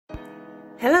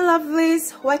Hello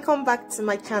lovelies, welcome back to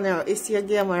my channel. It's your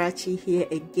girl Marachi here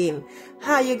again.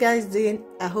 How are you guys doing?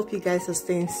 I hope you guys are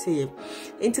staying safe.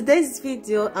 In today's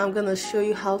video, I'm gonna show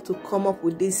you how to come up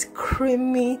with this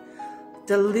creamy,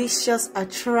 delicious,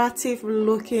 attractive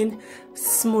looking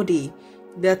smoothie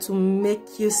that will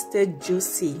make you stay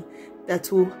juicy,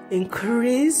 that will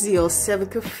increase your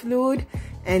cervical fluid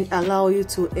and allow you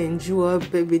to enjoy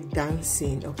baby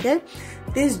dancing. Okay,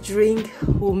 this drink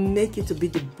will make you to be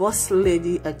the boss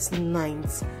lady at night.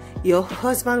 Your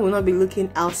husband will not be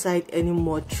looking outside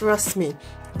anymore. Trust me,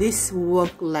 this will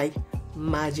work like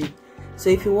magic. So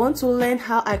if you want to learn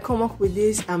how I come up with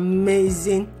this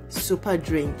amazing super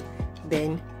drink,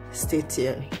 then stay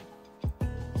tuned.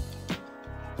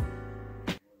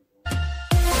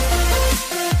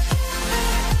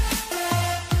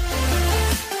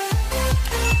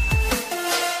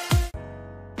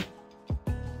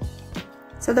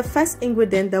 So the first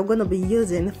ingredient that we're going to be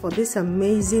using for this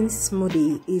amazing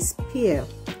smoothie is pear.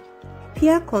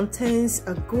 Pear contains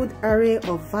a good array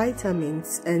of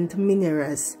vitamins and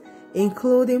minerals,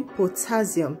 including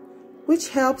potassium, which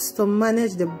helps to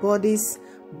manage the body's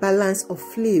balance of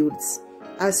fluids,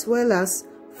 as well as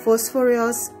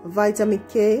phosphorus, vitamin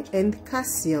K, and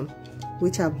calcium,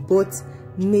 which are both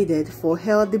needed for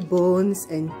healthy bones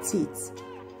and teeth.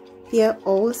 Pear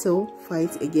also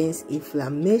fights against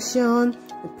inflammation,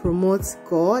 it promotes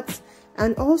gut,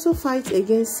 and also fights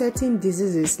against certain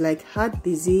diseases like heart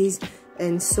disease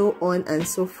and so on and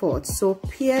so forth. So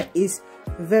pear is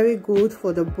very good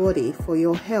for the body, for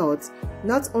your health,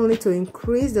 not only to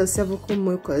increase the cervical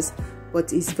mucus,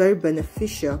 but it's very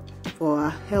beneficial for our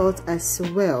health as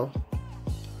well.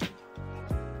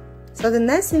 So the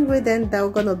next ingredient that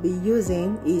we're going to be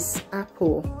using is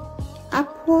apple.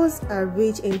 Apples are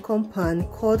rich in compound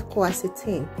called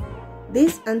quercetin.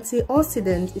 This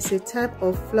antioxidant is a type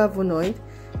of flavonoid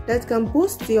that can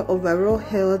boost your overall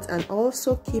health and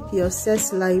also keep your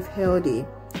sex life healthy.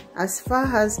 As far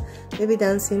as baby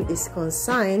dancing is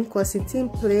concerned,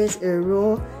 quercetin plays a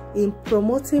role in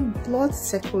promoting blood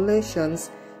circulations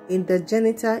in the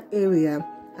genital area,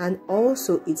 and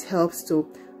also it helps to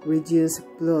reduce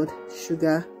blood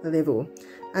sugar level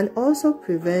and also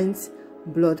prevents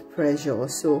blood pressure.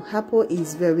 So apple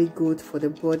is very good for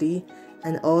the body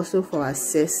and also for our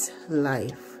sex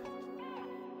life.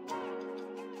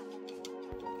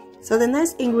 So the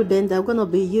next ingredient that we're going to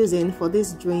be using for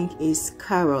this drink is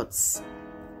carrots.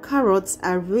 Carrots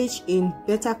are rich in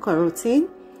beta-carotene,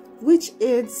 which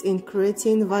aids in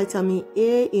creating vitamin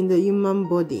A in the human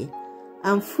body,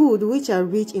 and food which are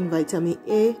rich in vitamin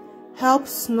A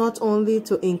helps not only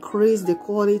to increase the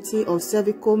quality of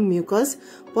cervical mucus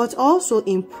but also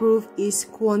improve its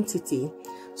quantity.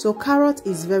 So carrot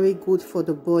is very good for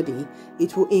the body.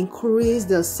 It will increase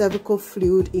the cervical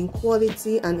fluid in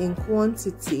quality and in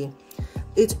quantity.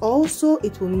 It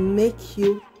will make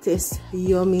you taste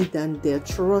yummy than there.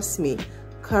 Trust me,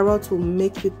 carrot will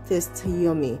make you taste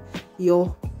yummy.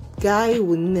 Your guy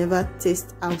will never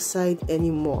taste outside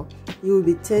anymore. You will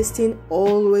be tasting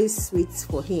always sweet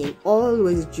for him,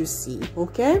 always juicy.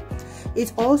 Okay,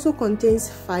 it also contains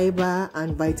fiber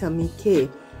and vitamin K,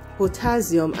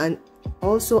 potassium, and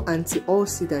also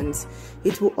antioxidants.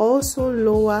 It will also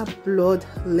lower blood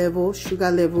level, sugar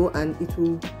level, and it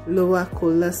will lower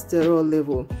cholesterol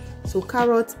level. So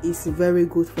carrot is very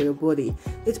good for your body.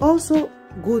 It's also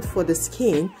good for the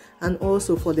skin and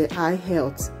also for the eye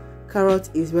health.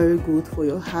 Carrot is very good for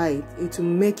your eye. It will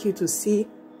make you to see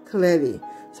clearly.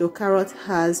 So carrot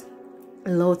has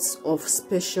lots of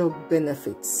special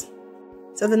benefits.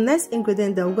 So the next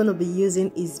ingredient that we're going to be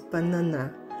using is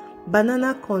banana.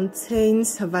 Banana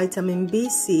contains vitamin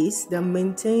B6 that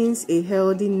maintains a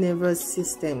healthy nervous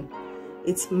system.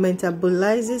 It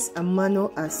metabolizes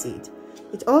amino acid.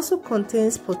 It also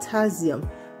contains potassium,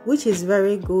 which is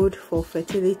very good for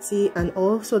fertility and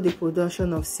also the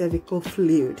production of cervical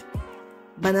fluid.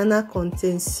 Banana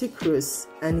contains sucrose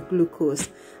and glucose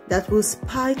that will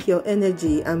spike your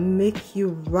energy and make you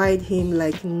ride him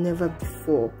like never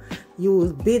before. You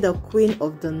will be the queen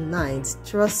of the night.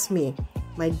 Trust me,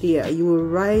 my dear, you will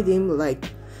ride him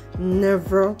like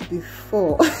never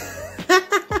before.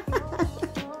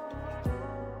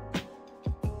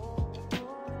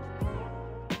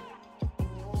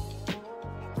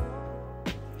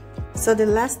 So the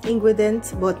last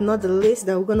ingredient, but not the least,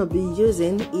 that we're going to be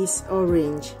using is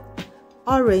orange.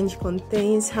 Orange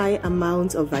contains high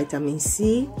amounts of vitamin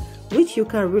C, which you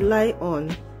can rely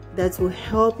on, that will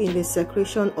help in the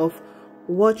secretion of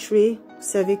watery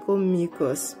cervical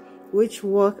mucus. which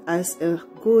work as a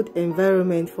good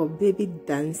environment for baby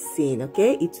dancing.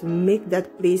 Okay, it will make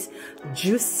that place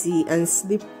juicy and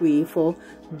slippery for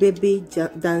baby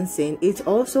dancing. It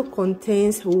also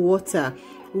contains water,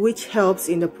 which helps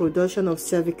in the production of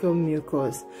cervical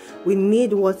mucus. We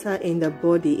need water in the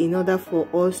body in order for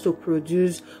us to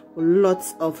produce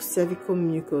lots of cervical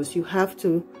mucus. You have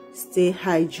to stay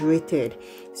hydrated.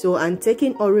 So, and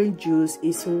taking orange juice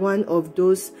is one of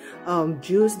those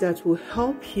juice that will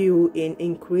help you in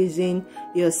increasing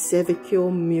your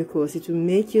cervical mucus. It will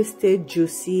make you stay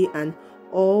juicy and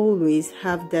always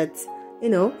have that, you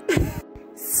know,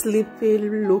 sleepy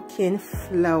looking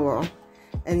flower,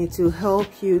 and it will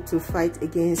help you to fight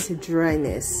against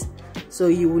dryness, so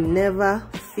you will never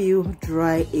feel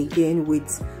dry again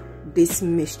with this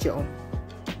mixture.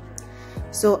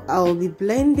 So I'll be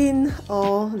blending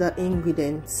all the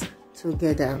ingredients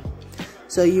together.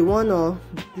 So you want to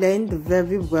blend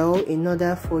very well in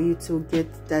order for you to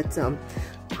get that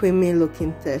creamy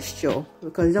looking texture,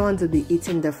 because you don't want to be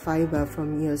eating the fiber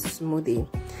from your smoothie.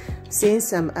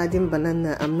 Since I'm adding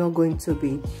banana, I'm not going to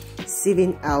be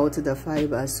sieving out the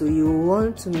fiber, so you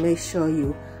want to make sure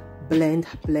you blend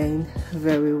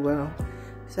very well.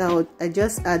 So I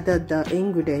just added the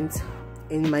ingredients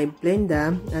in my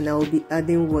blender, and I will be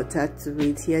adding water to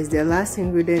it. Yes, the last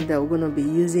ingredient that we're going to be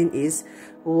using is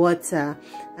water,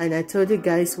 and I told you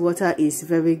guys water is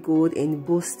very good in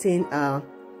boosting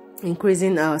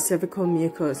increasing our cervical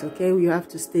mucus. Okay, we have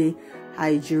to stay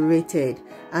hydrated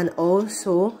and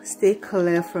also stay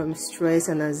clear from stress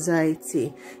and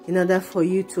anxiety in order for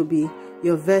you to be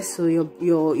your vessels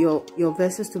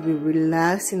to be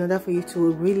relaxed, in order for you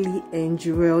to really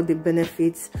enjoy the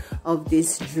benefits of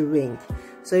this drink.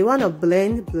 So you want to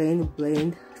blend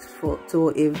to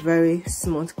a very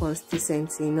smooth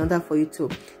consistency in order for you to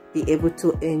be able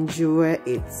to enjoy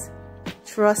it.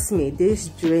 Trust me, this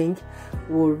drink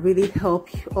will really help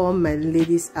all my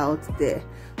ladies out there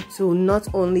to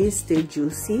not only stay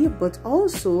juicy but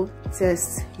also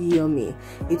taste yummy.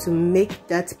 It will make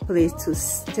that place to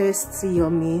taste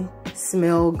yummy,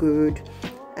 smell good,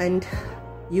 and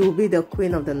you will be the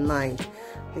queen of the night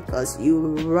because you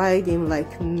will ride him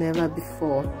like never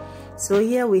before. So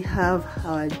here we have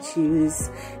our juice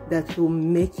that will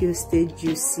make you stay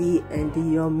juicy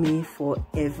and yummy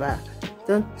forever.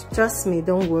 Trust me,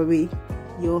 don't worry,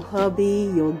 your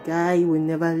hubby, your guy will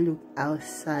never look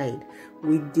outside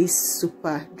with this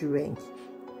super drink.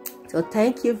 So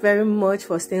thank you very much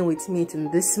for staying with me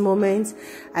in this moment.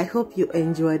 I hope you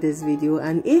enjoyed this video,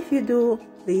 and if you do,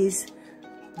 please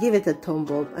give it a thumb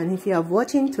up. And if you are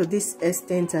watching to this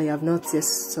extent and you have not yet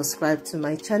subscribed to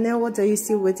my channel, what are you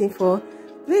still waiting for?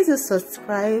 Please do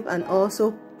subscribe and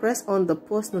also press on the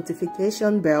post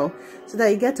notification bell so that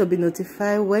you get to be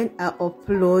notified when I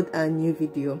upload a new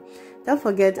video. Don't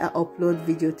forget, I upload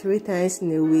video 3 times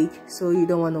in a week, so you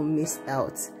don't want to miss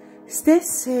out. Stay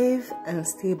safe and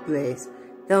stay blessed.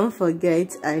 Don't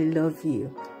forget, I love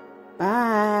you.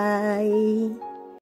 Bye.